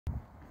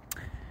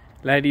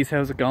Ladies,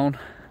 how's it going?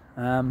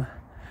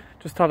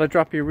 Just thought I'd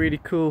drop you a really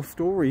cool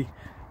story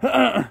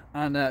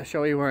and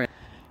show you where I'm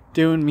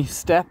doing me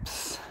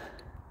steps.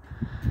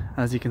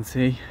 As you can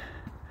see,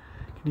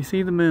 can you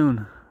see the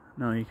moon?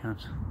 No, you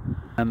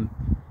can't.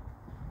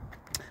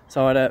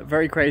 So I had a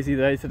very crazy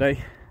day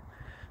today.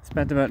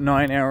 Spent about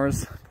 9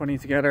 hours putting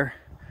together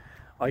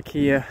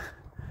IKEA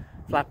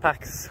flat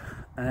packs.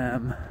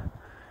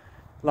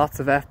 Lots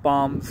of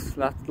F-bombs,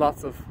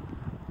 lots of...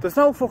 There's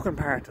no fucking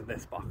part in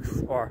this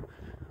box, or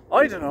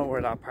I don't know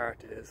where that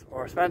part is,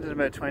 or spending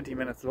about 20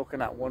 minutes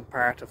looking at one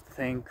part of the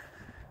thing,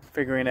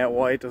 figuring out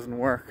why it doesn't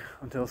work,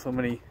 until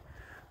somebody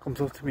comes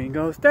up to me and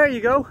goes, there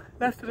you go,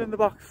 left it in the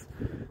box.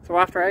 So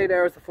after 8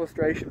 hours of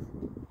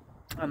frustration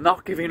and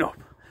not giving up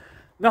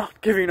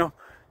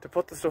to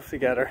put the stuff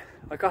together,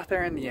 I got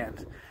there in the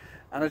end.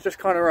 And it just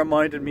kind of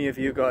reminded me of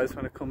you guys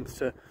when it comes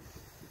to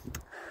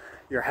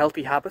your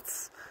healthy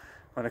habits,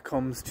 when it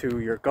comes to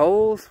your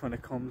goals, when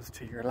it comes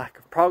to your lack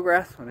of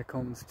progress, when it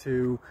comes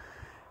to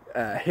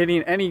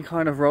hitting any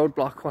kind of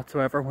roadblock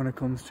whatsoever, when it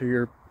comes to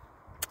your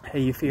how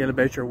you feel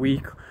about your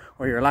week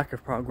or your lack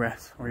of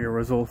progress or your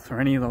results or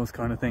any of those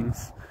kind of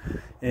things,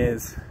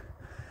 is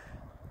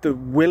the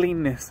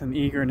willingness and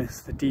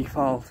eagerness to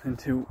default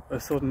into a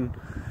sudden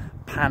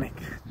panic,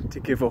 to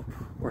give up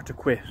or to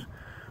quit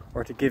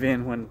or to give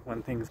in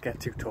when things get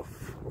too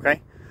tough.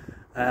 Okay,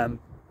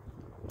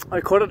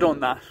 I could have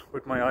done that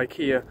with my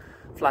IKEA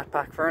flat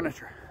pack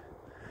furniture.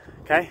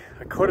 Okay,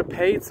 I could have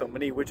paid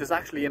somebody, which is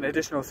actually an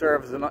additional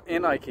service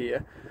in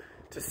IKEA,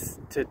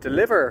 to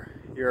deliver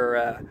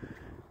your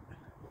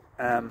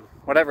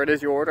whatever it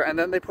is you order, and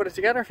then they put it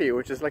together for you,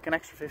 which is like an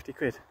extra 50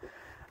 quid.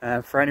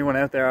 For anyone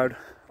out there,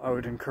 I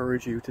would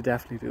encourage you to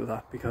definitely do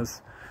that,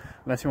 because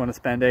unless you want to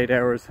spend 8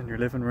 hours in your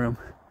living room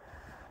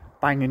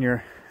banging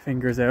your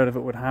fingers out of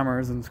it with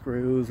hammers and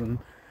screws and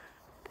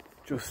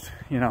just,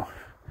 you know,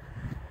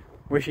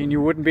 wishing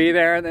you wouldn't be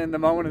there in the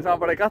moment and all,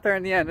 but I got there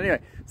in the end anyway.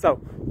 So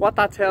what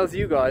that tells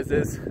you guys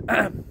is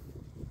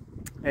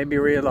maybe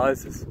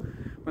realize is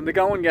when the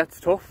going gets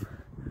tough,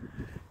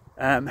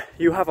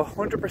 you have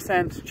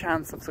 100%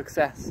 chance of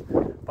success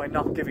by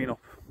not giving up.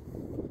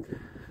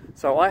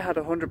 So I had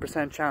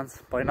 100%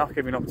 chance by not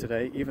giving up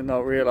today, even though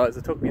I realized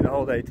it took me the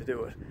whole day to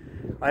do it.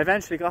 I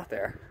eventually got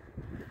there,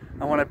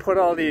 and when I put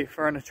all the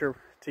furniture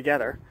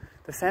together,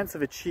 the sense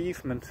of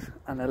achievement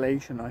and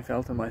elation I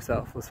felt in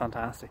myself was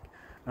fantastic.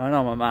 Now, I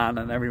know I'm a man,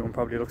 and everyone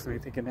probably looks at me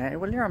thinking, hey,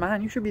 well, you're a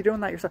man, you should be doing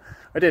that yourself.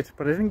 I did,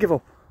 but I didn't give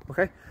up,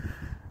 okay?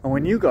 And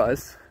when you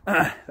guys,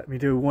 let me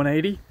do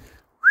 180,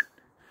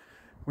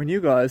 when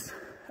you guys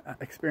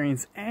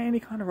experience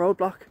any kind of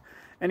roadblock,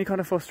 any kind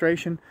of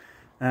frustration,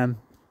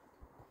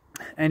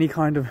 any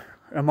kind of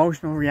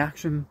emotional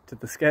reaction to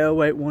the scale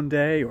weight one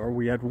day, or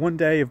we had one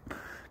day of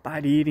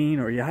bad eating,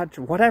 or you had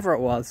whatever it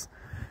was,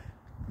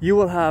 you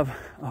will have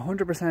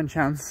 100%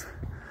 chance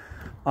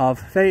of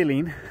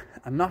failing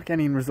and not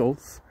getting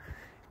results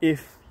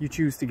if you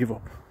choose to give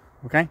up.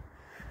 Okay,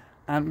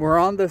 and we're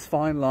on this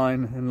fine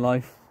line in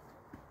life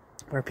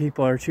where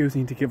people are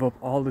choosing to give up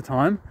all the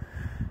time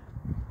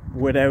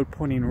without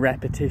putting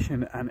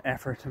repetition and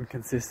effort and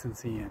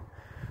consistency in.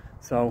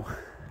 So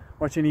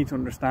what you need to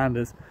understand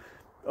is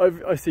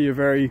I see a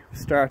very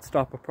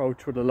start-stop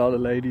approach with a lot of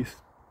ladies.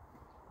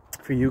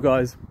 For you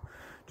guys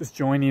just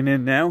joining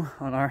in now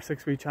on our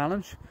 6-week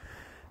challenge,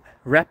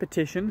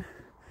 repetition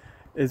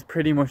is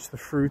pretty much the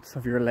fruits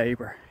of your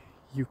labor.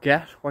 You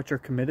get what you're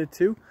committed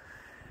to.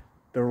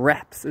 The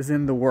reps is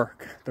in the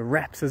work. The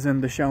reps is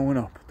in the showing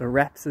up. The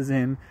reps is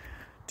in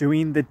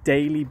doing the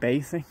daily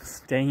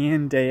basics, day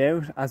in, day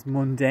out, as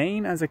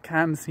mundane as it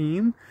can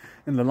seem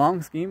in the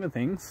long scheme of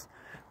things.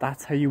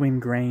 That's how you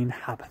ingrain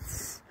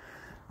habits.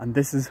 And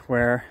this is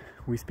where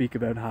we speak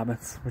about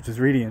habits, which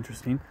is really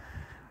interesting.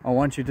 I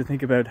want you to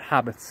think about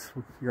habits,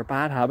 your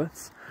bad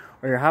habits,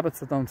 or your habits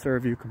that don't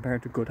serve you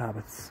compared to good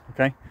habits,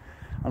 okay?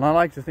 And I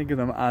like to think of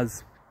them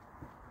as,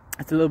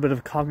 it's a little bit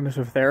of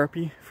cognitive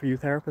therapy for you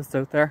therapists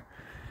out there,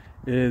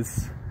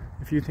 is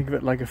if you think of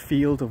it like a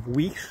field of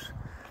wheat,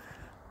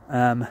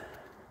 for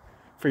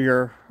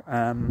your,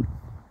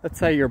 let's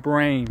say your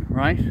brain,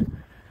 right?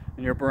 And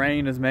your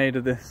brain is made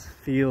of this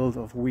field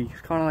of wheat,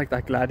 kind of like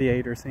that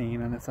Gladiator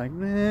scene, and it's like,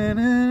 na,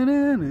 na,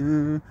 na,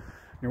 na.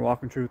 You're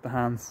walking through with the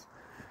hands.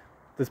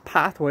 There's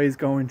pathways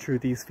going through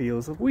these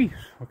fields of wheat,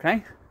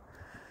 okay?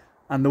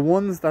 And the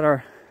ones that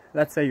are,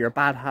 let's say your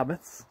bad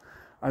habits,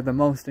 are the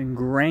most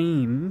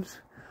ingrained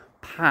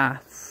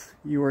paths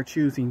you are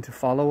choosing to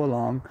follow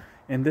along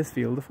in this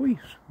field of wheat,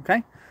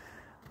 okay?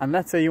 And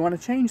let's say you want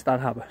to change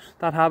that habit.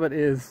 That habit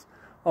is,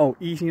 oh,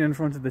 eating in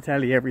front of the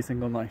telly every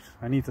single night.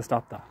 I need to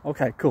stop that.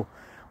 Okay, cool.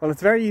 Well,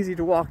 it's very easy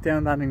to walk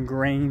down that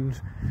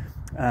ingrained,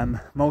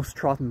 most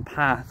trodden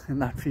path in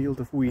that field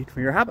of wheat for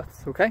your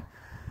habits, okay?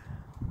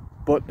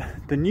 But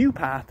the new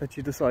path that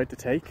you decide to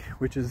take,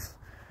 which is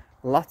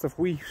lots of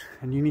wheat,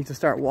 and you need to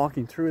start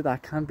walking through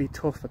that, can be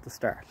tough at the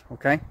start,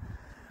 okay?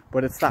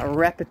 But it's that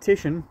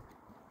repetition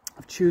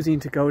of choosing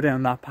to go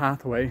down that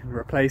pathway and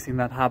replacing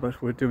that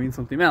habit with doing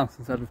something else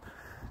instead of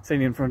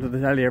sitting in front of the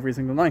telly every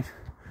single night.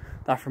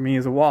 That for me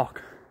is a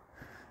walk.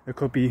 It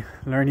could be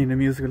learning a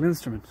musical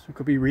instrument. It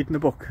could be reading a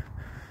book.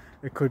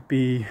 It could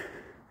be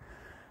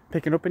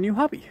picking up a new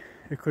hobby.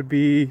 It could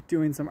be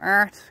doing some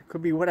art. It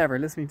could be whatever,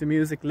 listening to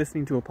music,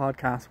 listening to a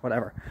podcast,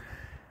 whatever.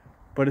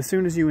 But as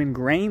soon as you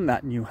ingrain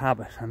that new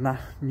habit and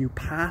that new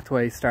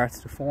pathway starts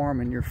to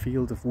form in your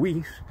field of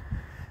wheat,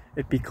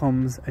 it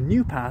becomes a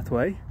new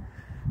pathway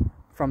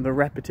from the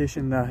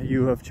repetition that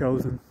you have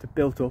chosen to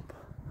build up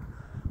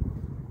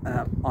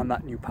on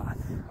that new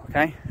path,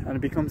 okay? And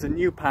it becomes a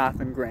new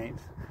path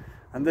ingrained.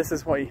 And this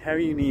is how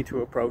you need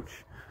to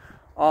approach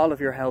all of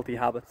your healthy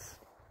habits.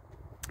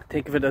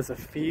 Think of it as a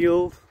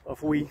field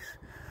of wheat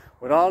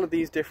with all of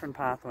these different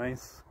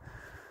pathways,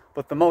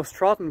 but the most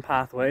trodden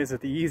pathways are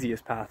the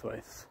easiest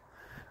pathways,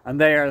 and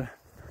they are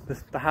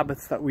the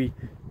habits that we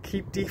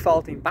keep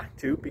defaulting back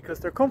to because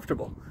they're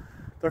comfortable.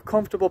 They're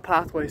comfortable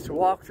pathways to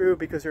walk through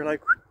because you're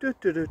like,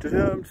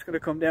 I'm just going to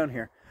come down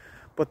here.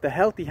 But the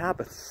healthy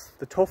habits,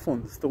 the tough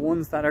ones, the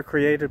ones that are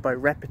created by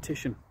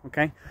repetition,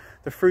 okay,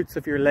 the fruits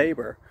of your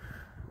labor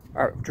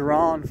are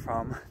drawn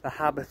from the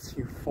habits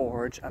you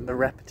forge and the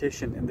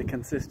repetition and the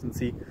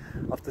consistency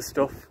of the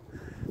stuff.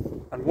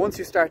 And once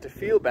you start to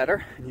feel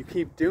better and you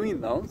keep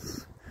doing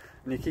those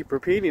and you keep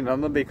repeating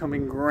them, they'll become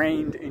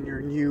ingrained in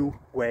your new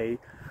way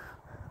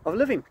of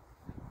living.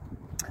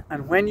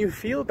 And when you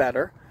feel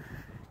better,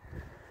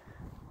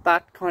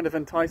 that kind of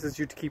entices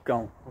you to keep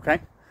going,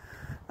 okay?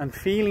 And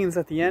feelings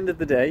at the end of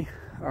the day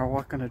are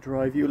what going to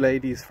drive you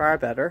ladies far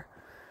better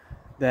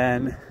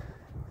than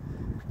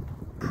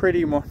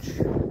pretty much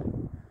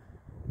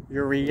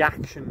your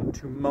reaction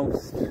to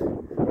most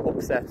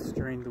upsets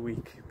during the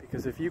week.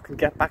 Because if you can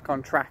get back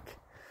on track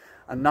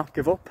and not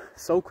give up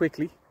so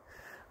quickly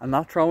and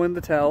not throw in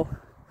the towel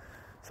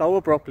so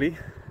abruptly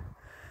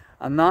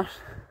and not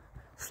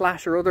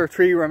slash your other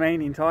 3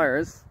 remaining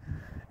tires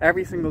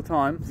every single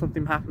time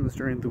something happens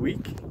during the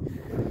week,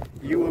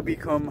 you will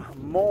become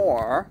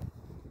more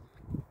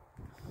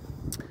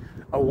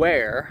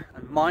aware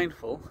and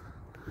mindful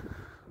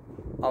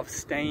of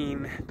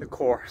staying the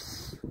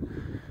course.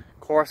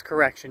 Course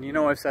correction. You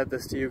know, I've said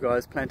this to you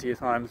guys plenty of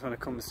times when it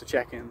comes to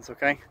check-ins,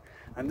 okay?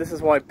 And this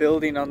is why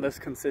building on this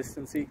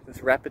consistency,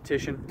 this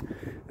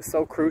repetition, is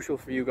so crucial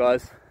for you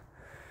guys.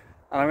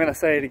 And I'm going to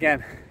say it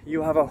again.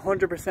 You have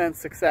 100%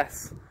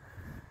 success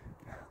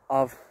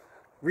of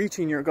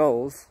reaching your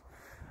goals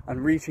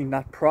and reaching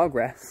that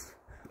progress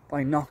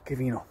by not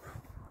giving up.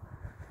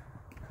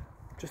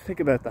 Just think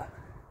about that.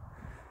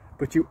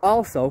 But you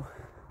also,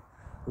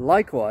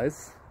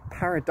 likewise,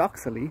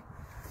 paradoxically,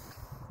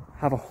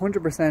 have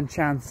 100%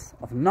 chance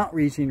of not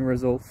reaching your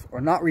results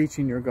or not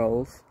reaching your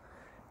goals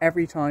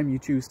every time you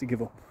choose to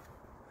give up.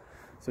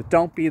 So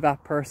don't be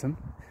that person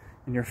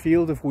in your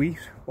field of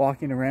wheat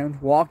walking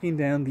around, walking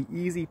down the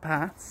easy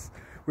paths,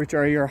 which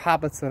are your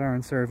habits that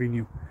aren't serving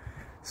you.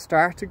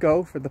 Start to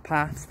go for the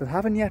paths that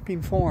haven't yet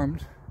been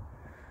formed,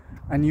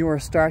 and you are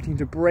starting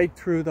to break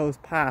through those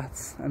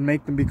paths and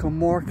make them become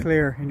more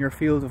clear in your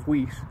field of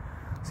wheat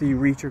so you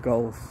reach your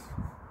goals.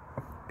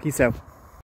 Peace out.